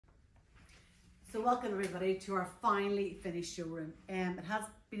So welcome everybody to our finally finished showroom. It has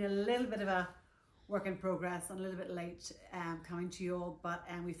been a little bit of a work in progress and a little bit late coming to you all, but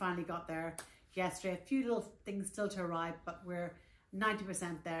we finally got there yesterday. A few little things still to arrive, but we're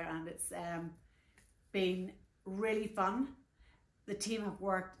 90% there, and it's been really fun. The team have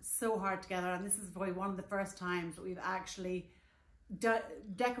worked so hard together, and this is probably one of the first times that we've actually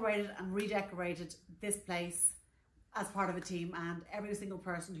decorated and redecorated this place as part of a team, and every single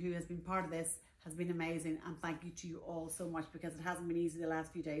person who has been part of this has been amazing, and thank you to you all so much, because it hasn't been easy the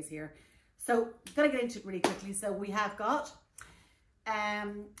last few days here. So I'm gonna get into it really quickly. So we have got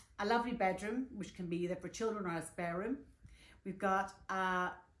a lovely bedroom, which can be either for children or a spare room. We've got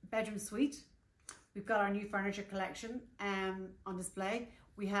a bedroom suite. We've got our new furniture collection on display.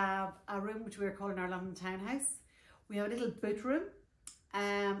 We have a room which we're calling our London townhouse. We have a little boot room,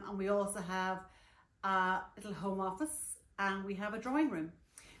 and we also have a little home office, and we have a drawing room.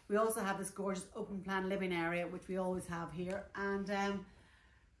 We also have this gorgeous open plan living area, which we always have here, and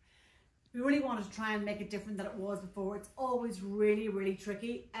we really wanted to try and make it different than it was before. It's always really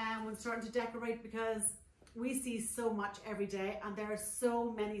tricky when starting to decorate, because we see so much every day, and there are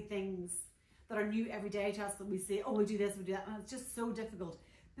so many things that are new every day to us that we say, oh, we do this, we do that, and it's just so difficult.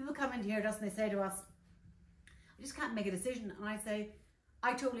 People come in here to us and they say to us, I just can't make a decision. And I say,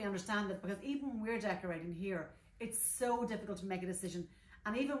 I totally understand that, because even when we're decorating here, it's so difficult to make a decision.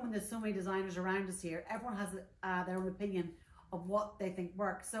 And even when there's so many designers around us here, everyone has their own opinion of what they think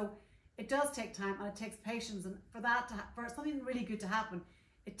works. So it does take time, and it takes patience. And for that, for something really good to happen,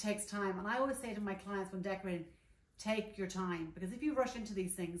 it takes time. And I always say to my clients when decorating, take your time, because if you rush into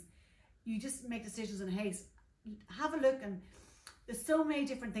these things, you just make decisions in haste. Have a look, and there's so many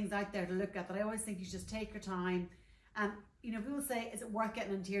different things out there to look at that I always think you should just take your time. And you know, people say, is it worth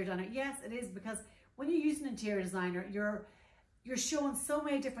getting an interior designer? Yes, it is, because when you use an interior designer, you're showing so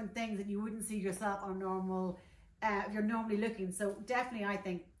many different things that you wouldn't see yourself on a normal, if you're normally looking. So definitely, I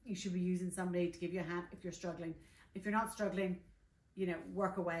think you should be using somebody to give you a hand if you're struggling. If you're not struggling, you know,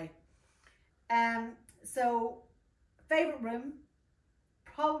 work away. So favorite room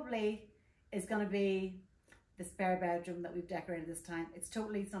probably is going to be the spare bedroom that we've decorated this time. It's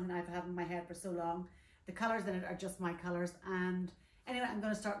totally something I've had in my head for so long. The colours in it are just my colours. And anyway, I'm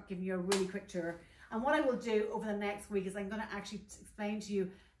going to start giving you a really quick tour. And what I will do over the next week is I'm going to actually explain to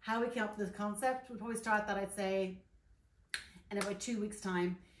you how we came up with this concept. We'll probably start that, I'd say, in about 2 weeks'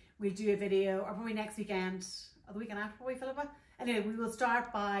 time. We'll do a video, or probably next weekend, or the weekend after, probably, Philippa. Anyway, we will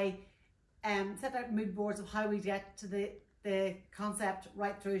start by set out mood boards of how we get to the concept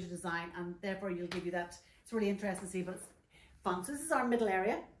right through to design, and therefore you'll give you that. It's really interesting to see, but it's fun. So this is our middle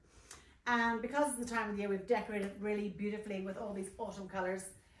area. And because it's the time of the year, we've decorated really beautifully with all these autumn colours.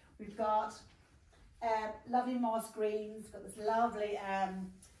 We've got lovely moss greens, got this lovely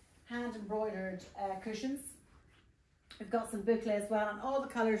hand embroidered cushions. We've got some boucle as well, and all the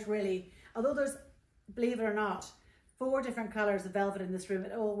colours really, although there's, believe it or not, 4 different colours of velvet in this room,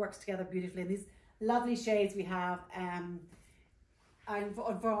 it all works together beautifully. And these lovely shades we have,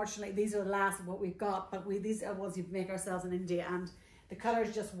 unfortunately these are the last of what we've got, but these are ones we make ourselves in India, and the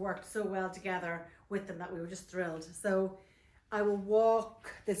colours just worked so well together with them that we were just thrilled. So I will walk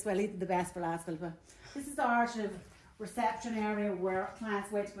this way, leaving the best for last, Philippa. This is our sort of reception area where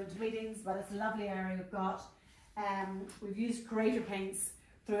clients wait to go into meetings, but it's a lovely area. We've got, we've used Creator paints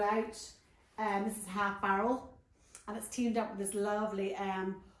throughout. This is half barrel, and it's teamed up with this lovely,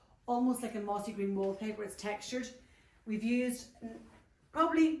 almost like a mossy green wallpaper. It's textured. We've used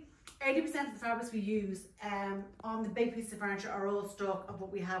probably 80% of the fabrics we use on the big piece of furniture are all stock of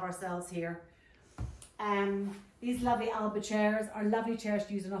what we have ourselves here. These lovely Alba chairs are lovely chairs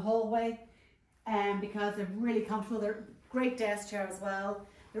to use in a hallway, because they're really comfortable. They're great desk chair as well.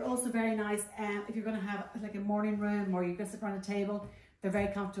 They're also very nice if you're going to have like a morning room, or you're going to sit around a table. They're very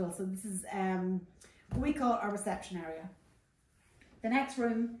comfortable. So this is what we call our reception area. The next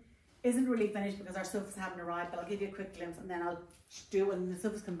room isn't really finished because our sofas haven't arrived, but I'll give you a quick glimpse, and then I'll do, when the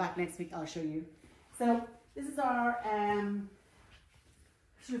sofas come back next week, I'll show you. So this is our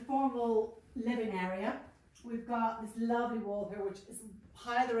sort of formal living area. We've got this lovely wall here, which is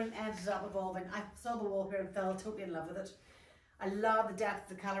how the room ended up evolving. I saw the wall here and fell totally in love with it. I love the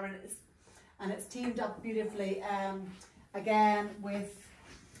depth of the colour in it, and it's teamed up beautifully again with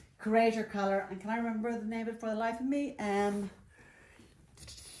Creator colour. And can I remember the name of it for the life of me?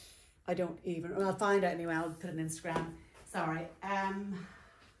 I don't even, well, I'll find out anyway. I'll put it on Instagram. Sorry.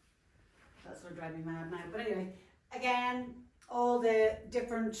 That's what driving me mad now. But anyway, again, all the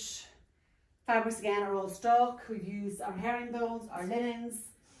different fabrics again are all stock. We've used our herringbones, our linens,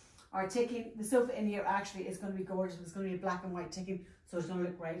 our ticking. The sofa in here actually is going to be gorgeous. It's going to be black and white ticking, so it's going to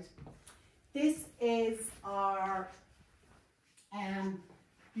look great. This is our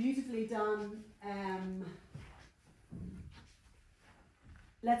beautifully done,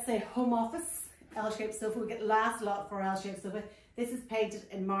 let's say home office L-shaped sofa. We get last lot for L-shaped sofa. This is painted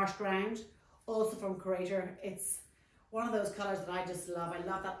in marsh ground, also from Creator. It's one of those colours that I just love. I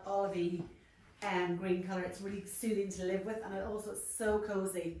love that olivey green colour. It's really soothing to live with, and it also is so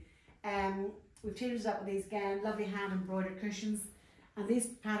cosy. We've changed it up with these, again, lovely hand embroidered cushions, and these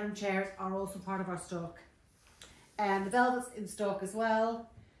pattern chairs are also part of our stock. And the velvet's in stock as well,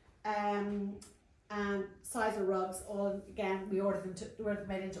 and size of rugs, all again we ordered them to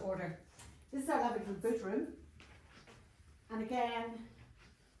made into order. This is our lovely little boot room, and again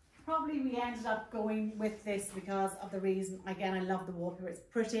probably we ended up going with this because of the reason, again, I love the wallpaper. It's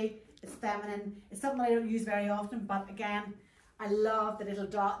pretty, it's feminine, it's something I don't use very often, but again I love the little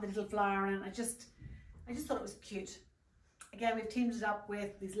dot, the little flower, and I just thought it was cute. Again, we've teamed it up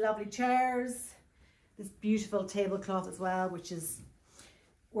with these lovely chairs, this beautiful tablecloth as well, which is,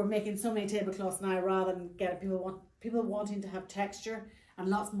 we're making so many tablecloths now rather than get people wanting to have texture and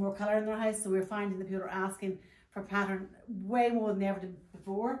lots more colour in their house. So we're finding that people are asking for pattern way more than they ever did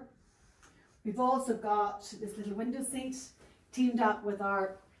before. We've also got this little window seat teamed up with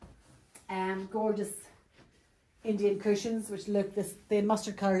our gorgeous Indian cushions, which look, the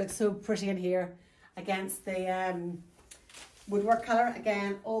mustard colour looks so pretty in here against the woodwork colour.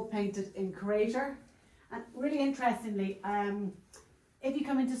 Again, all painted in Creator. And really interestingly, if you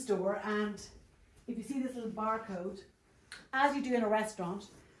come into store and if you see this little barcode, as you do in a restaurant,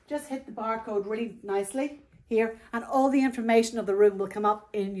 just hit the barcode really nicely here, and all the information of the room will come up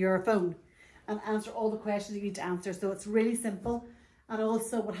in your phone and answer all the questions you need to answer. So it's really simple. And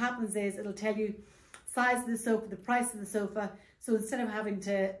also what happens is it'll tell you size of the sofa, the price of the sofa. So instead of having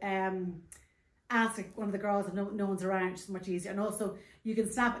to ask one of the girls if no one's around, it's much easier. And also you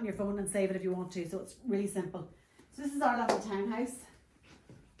can snap it on your phone and save it if you want to. So it's really simple. So this is our lovely townhouse.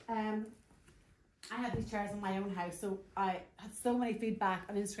 I had these chairs in my own house, so I had so many feedback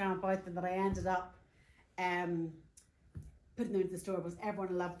on Instagram about them that I ended up putting them into the store because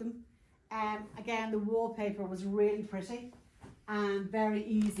everyone loved them. Again, the wallpaper was really pretty and very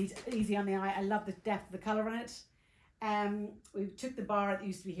easy on the eye. I love the depth of the colour in it. We took the bar that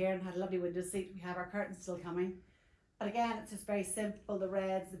used to be here and had a lovely window seat. We have our curtains still coming. But again, it's just very simple, the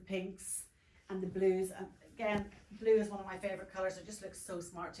reds, the pinks and the blues. And again, blue is one of my favourite colours. It just looks so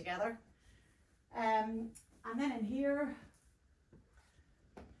smart together. And then in here,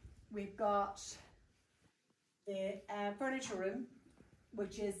 we've got the furniture room,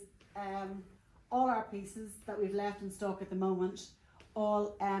 which is all our pieces that we've left in stock at the moment,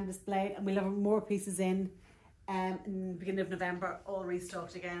 all displayed, and we'll have more pieces in the beginning of November, all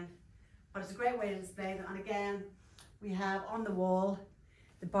restocked again. But it's a great way to display them. And again, we have on the wall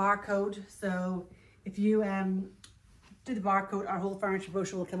the barcode, so if you do the barcode, our whole furniture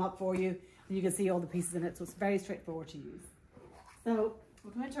brochure will come up for you and you can see all the pieces in it, so it's very straightforward to use. So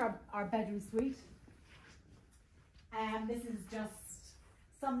we'll come into our bedroom suite, and this is just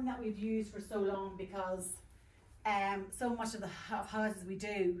something that we've used for so long because so much of the houses we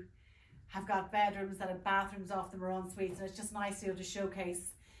do have got bedrooms that have bathrooms off them or en suites, and it's just nice to be able to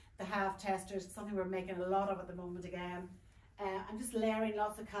showcase the half testers, something we're making a lot of at the moment again. I'm just layering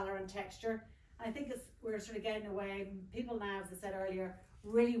lots of colour and texture, and I think we're sort of getting away. People now, as I said earlier,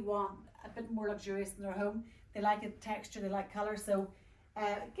 really want a bit more luxurious in their home. They like a texture, they like colour, so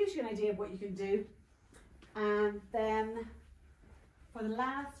it gives you an idea of what you can do. And then for the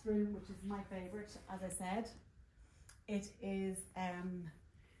last room, which is my favourite, as I said, it is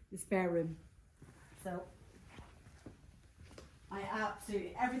the spare room. So I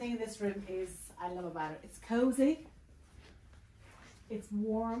absolutely, everything in this room is, I love about it. It's cozy, it's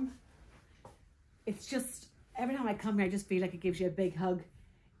warm, it's just, every time I come here I just feel like it gives you a big hug.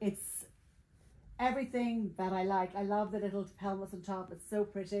 It's everything that I like. I love the little pelvis on top, it's so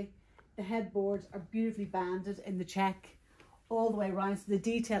pretty. The headboards are beautifully banded in the check all the way around, so the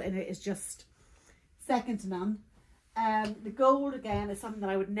detail in it is just second to none. The gold again is something that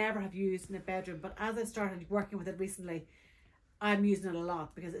I would never have used in a bedroom, but as I started working with it recently, I'm using it a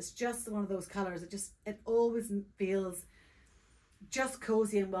lot because it's just one of those colours. It always feels just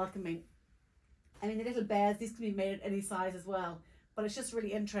cozy and welcoming. I mean, the little beds, these can be made at any size as well, but it's just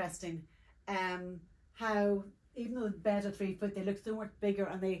really interesting how even though the beds are 3 foot, they look so much bigger,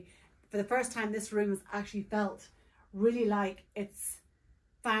 and they, for the first time, this room has actually felt really like it's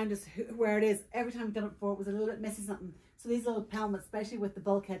found us where it is. Every time we've done it before, it was a little bit missing something. So these little pelmets, especially with the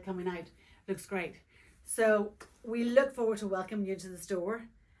bulkhead coming out, looks great. So we look forward to welcoming you to the store.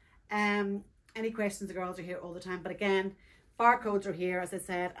 Any questions, the girls are here all the time. But again, Barcodes are here, as I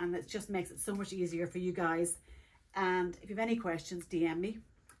said, and it just makes it so much easier for you guys. And if you have any questions, DM me.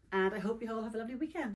 And I hope you all have a lovely weekend.